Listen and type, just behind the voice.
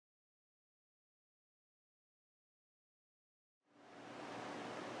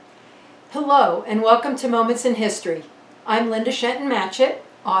Hello, and welcome to Moments in History. I'm Linda Shenton-Matchett,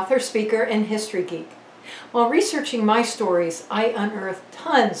 author, speaker, and history geek. While researching my stories, I unearthed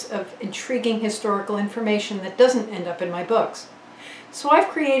tons of intriguing historical information that doesn't end up in my books. So I've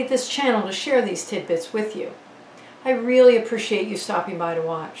created this channel to share these tidbits with you. I really appreciate you stopping by to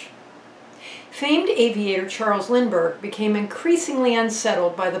watch. Famed aviator Charles Lindbergh became increasingly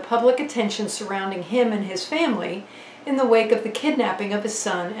unsettled by the public attention surrounding him and his family in the wake of the kidnapping of his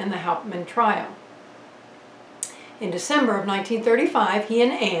son and the Hauptmann trial. In December of 1935, he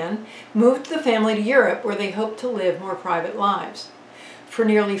and Anne moved the family to Europe, where they hoped to live more private lives. For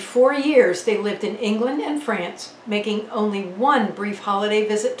nearly 4 years, they lived in England and France, making only one brief holiday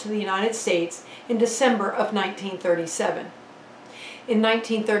visit to the United States in December of 1937. In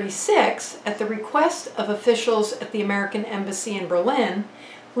 1936, at the request of officials at the American Embassy in Berlin,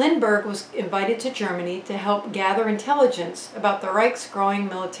 Lindbergh was invited to Germany to help gather intelligence about the Reich's growing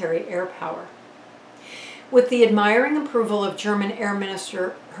military air power. With the admiring approval of German Air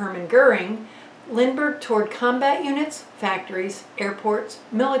Minister Hermann Göring, Lindbergh toured combat units, factories, airports,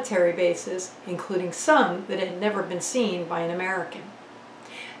 military bases, including some that had never been seen by an American.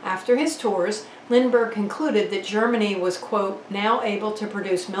 After his tours, Lindbergh concluded that Germany was, quote, now able to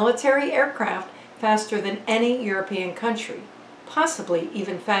produce military aircraft faster than any European country, possibly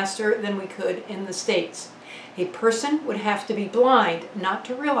even faster than we could in the States. A person would have to be blind not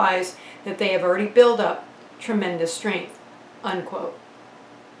to realize that they have already built up tremendous strength, unquote.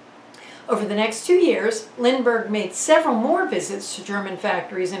 Over the next 2 years, Lindbergh made several more visits to German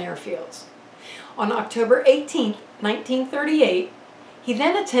factories and airfields. On October 18, 1938, he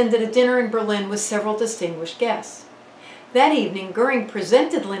then attended a dinner in Berlin with several distinguished guests. That evening, Göring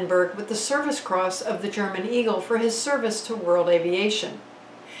presented Lindbergh with the Service Cross of the German Eagle for his service to world aviation.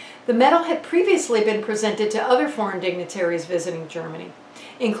 The medal had previously been presented to other foreign dignitaries visiting Germany,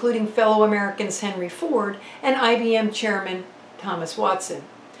 including fellow Americans Henry Ford and IBM chairman Thomas Watson.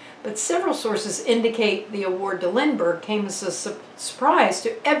 But several sources indicate the award to Lindbergh came as a surprise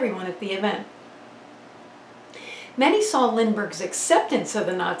to everyone at the event. Many saw Lindbergh's acceptance of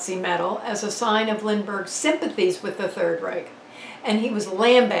the Nazi medal as a sign of Lindbergh's sympathies with the Third Reich, and he was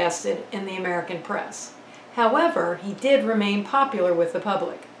lambasted in the American press. However, he did remain popular with the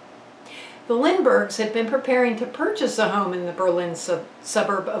public. The Lindberghs had been preparing to purchase a home in the Berlin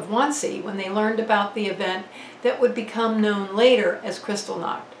suburb of Wannsee when they learned about the event that would become known later as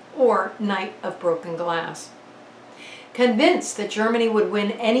Kristallnacht, or Night of Broken Glass. Convinced that Germany would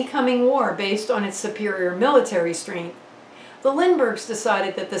win any coming war based on its superior military strength, the Lindberghs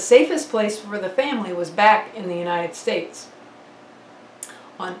decided that the safest place for the family was back in the United States.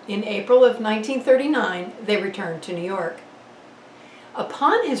 In April of 1939, they returned to New York.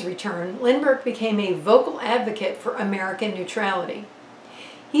 Upon his return, Lindbergh became a vocal advocate for American neutrality.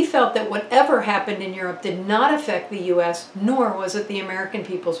 He felt that whatever happened in Europe did not affect the U.S., nor was it the American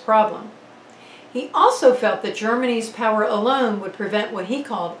people's problem. He also felt that Germany's power alone would prevent what he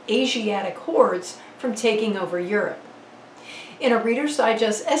called Asiatic hordes from taking over Europe. In a Reader's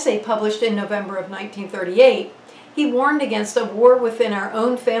Digest essay published in November of 1938, he warned against a war within our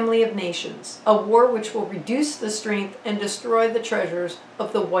own family of nations, a war which will reduce the strength and destroy the treasures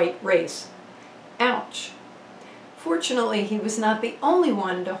of the white race. Ouch! Fortunately, he was not the only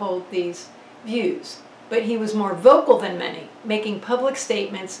one to hold these views, but he was more vocal than many, making public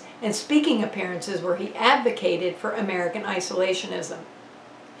statements and speaking appearances where he advocated for American isolationism.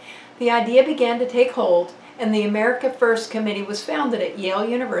 The idea began to take hold, and the America First Committee was founded at Yale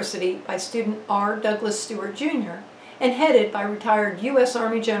University by student R. Douglas Stewart, Jr., and headed by retired U.S.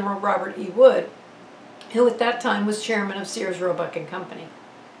 Army General Robert E. Wood, who at that time was chairman of Sears, Roebuck and Company.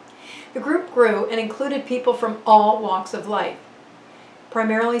 The group grew and included people from all walks of life.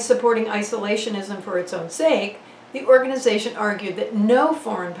 Primarily supporting isolationism for its own sake, the organization argued that no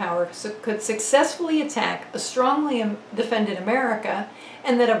foreign power could successfully attack a strongly defended America,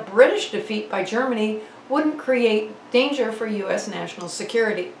 and that a British defeat by Germany wouldn't create danger for U.S. national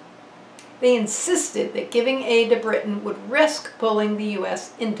security. They insisted that giving aid to Britain would risk pulling the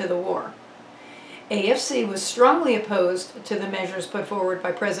U.S. into the war. AFC was strongly opposed to the measures put forward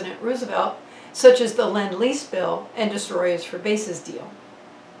by President Roosevelt, such as the Lend-Lease Bill and Destroyers for Bases deal.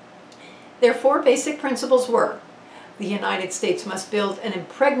 Their 4 basic principles were: the United States must build an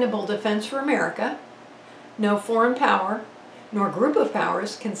impregnable defense for America, no foreign power, nor group of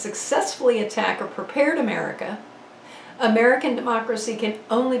powers can successfully attack or prepare America, American democracy can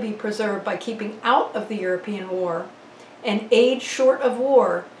only be preserved by keeping out of the European war, and aid short of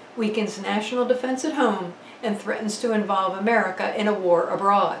war weakens national defense at home and threatens to involve America in a war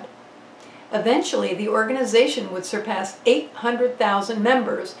abroad. Eventually, the organization would surpass 800,000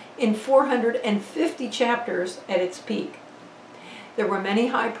 members in 450 chapters at its peak. There were many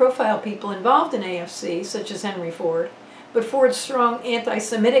high-profile people involved in AFC, such as Henry Ford, but Ford's strong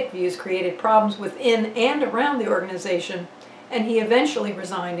anti-Semitic views created problems within and around the organization, and he eventually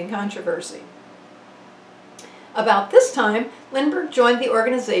resigned in controversy. About this time, Lindbergh joined the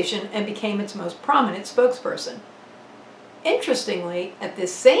organization and became its most prominent spokesperson. Interestingly, at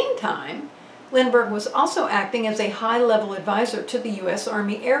this same time, Lindbergh was also acting as a high-level advisor to the U.S.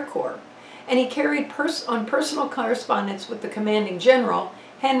 Army Air Corps, and he carried on personal correspondence with the commanding general,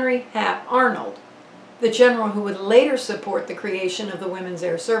 Henry Hap Arnold, the general who would later support the creation of the Women's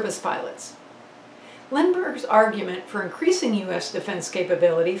Air Service pilots. Lindbergh's argument for increasing U.S. defense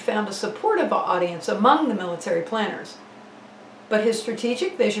capability found a supportive audience among the military planners, but his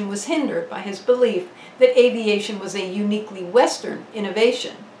strategic vision was hindered by his belief that aviation was a uniquely Western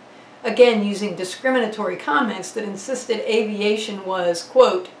innovation, again using discriminatory comments that insisted aviation was,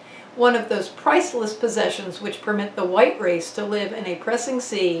 quote, one of those priceless possessions which permit the white race to live in a pressing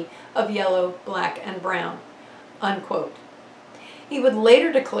sea of yellow, black, and brown, unquote. He would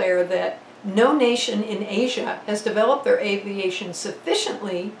later declare that no nation in Asia has developed their aviation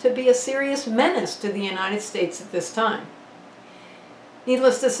sufficiently to be a serious menace to the United States at this time.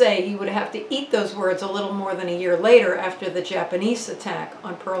 Needless to say, he would have to eat those words a little more than a year later after the Japanese attack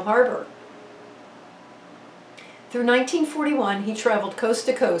on Pearl Harbor. Through 1941, he traveled coast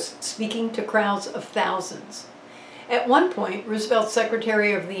to coast, speaking to crowds of thousands. At one point, Roosevelt's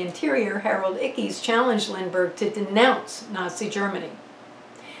Secretary of the Interior, Harold Ickes, challenged Lindbergh to denounce Nazi Germany.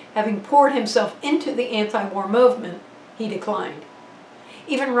 Having poured himself into the anti-war movement, he declined.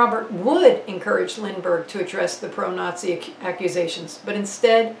 Even Robert Wood encouraged Lindbergh to address the pro-Nazi accusations, but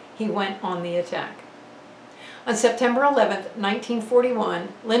instead he went on the attack. On September 11, 1941,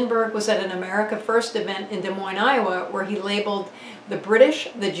 Lindbergh was at an America First event in Des Moines, Iowa, where he labeled the British,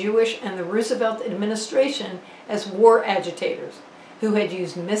 the Jewish, and the Roosevelt administration as war agitators who had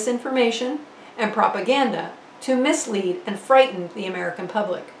used misinformation and propaganda to mislead and frighten the American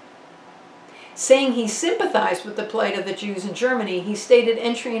public. Saying he sympathized with the plight of the Jews in Germany, he stated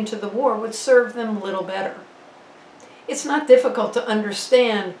entry into the war would serve them little better. It's not difficult to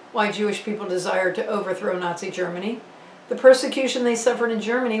understand why Jewish people desired to overthrow Nazi Germany. The persecution they suffered in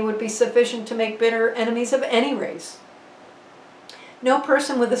Germany would be sufficient to make bitter enemies of any race. No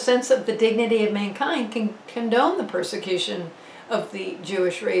person with a sense of the dignity of mankind can condone the persecution of the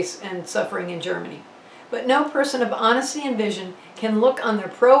Jewish race and suffering in Germany. But no person of honesty and vision can look on their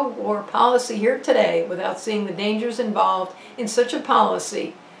pro-war policy here today without seeing the dangers involved in such a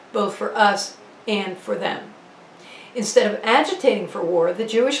policy, both for us and for them. Instead of agitating for war, the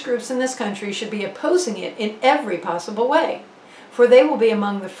Jewish groups in this country should be opposing it in every possible way, for they will be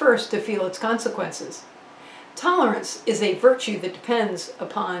among the first to feel its consequences. Tolerance is a virtue that depends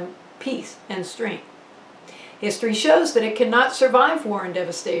upon peace and strength. History shows that it cannot survive war and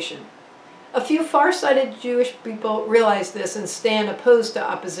devastation. A few far-sighted Jewish people realize this and stand opposed to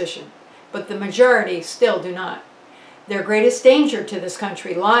opposition, but the majority still do not. Their greatest danger to this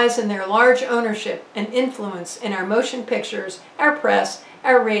country lies in their large ownership and influence in our motion pictures, our press,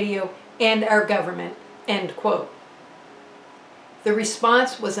 our radio, and our government." End quote. The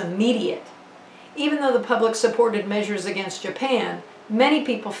response was immediate. Even though the public supported measures against Japan, many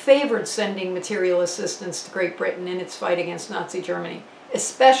people favored sending material assistance to Great Britain in its fight against Nazi Germany,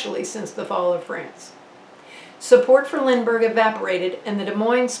 especially since the fall of France. Support for Lindbergh evaporated, and the Des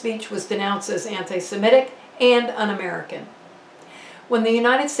Moines speech was denounced as anti-Semitic and un-American. When the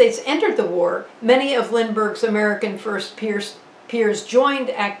United States entered the war, many of Lindbergh's American First peers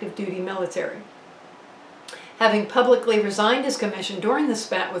joined active duty military. Having publicly resigned his commission during the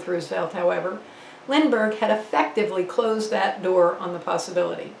spat with Roosevelt, however, Lindbergh had effectively closed that door on the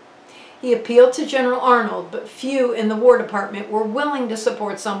possibility. He appealed to General Arnold, but few in the War Department were willing to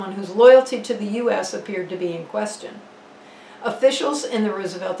support someone whose loyalty to the U.S. appeared to be in question. Officials in the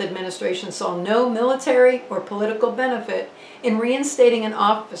Roosevelt administration saw no military or political benefit in reinstating an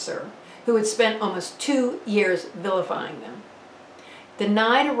officer who had spent almost 2 years vilifying them.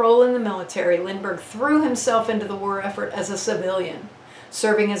 Denied a role in the military, Lindbergh threw himself into the war effort as a civilian,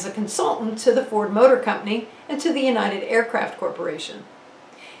 serving as a consultant to the Ford Motor Company and to the United Aircraft Corporation.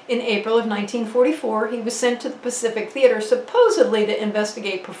 In April of 1944, he was sent to the Pacific Theater supposedly to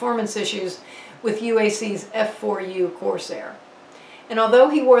investigate performance issues with UAC's F-4U Corsair. And although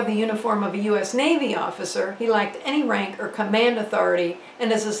he wore the uniform of a U.S. Navy officer, he lacked any rank or command authority,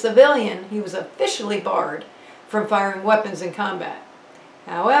 and as a civilian, he was officially barred from firing weapons in combat.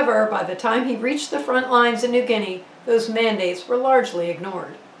 However, by the time he reached the front lines in New Guinea, those mandates were largely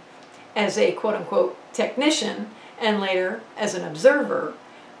ignored. As a quote-unquote technician, and later as an observer,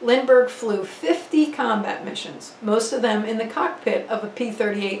 Lindbergh flew 50 combat missions, most of them in the cockpit of a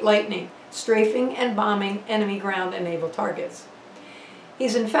P-38 Lightning, strafing and bombing enemy ground and naval targets.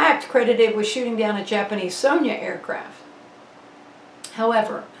 He's in fact credited with shooting down a Japanese Sonya aircraft.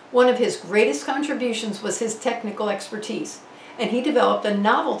 However, one of his greatest contributions was his technical expertise, and he developed a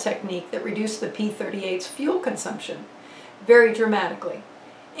novel technique that reduced the P-38's fuel consumption very dramatically,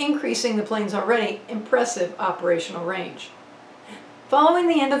 increasing the plane's already impressive operational range. Following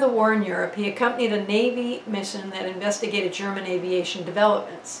the end of the war in Europe, he accompanied a Navy mission that investigated German aviation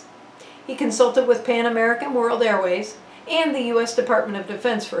developments. He consulted with Pan American World Airways and the U.S. Department of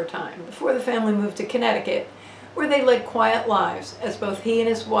Defense for a time, before the family moved to Connecticut, where they led quiet lives, as both he and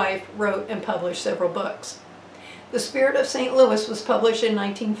his wife wrote and published several books. The Spirit of St. Louis was published in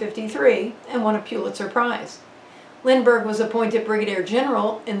 1953 and won a Pulitzer Prize. Lindbergh was appointed Brigadier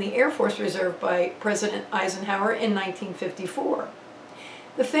General in the Air Force Reserve by President Eisenhower in 1954.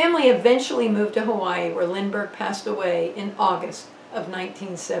 The family eventually moved to Hawaii, where Lindbergh passed away in August of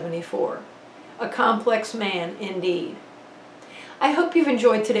 1974. A complex man indeed. I hope you've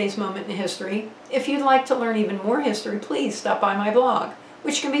enjoyed today's moment in history. If you'd like to learn even more history, please stop by my blog,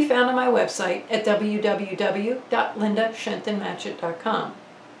 which can be found on my website at www.lindashentonmatchett.com.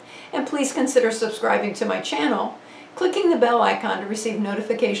 And please consider subscribing to my channel, clicking the bell icon to receive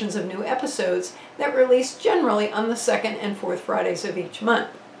notifications of new episodes that release generally on the second and fourth Fridays of each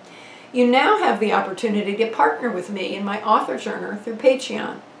month. You now have the opportunity to partner with me in my author journey through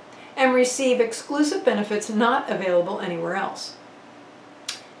Patreon and receive exclusive benefits not available anywhere else.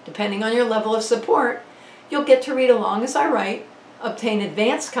 Depending on your level of support, you'll get to read along as I write, obtain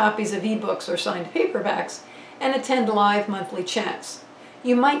advanced copies of ebooks or signed paperbacks, and attend live monthly chats.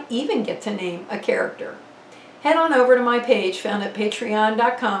 You might even get to name a character. Head on over to my page found at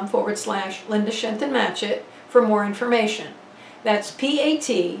patreon.com/LindaShentonMatchett for more information. That's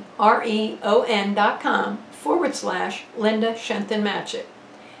patreon.com/LindaShentonMatchett.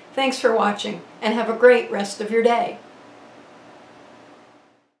 Thanks for watching, and have a great rest of your day.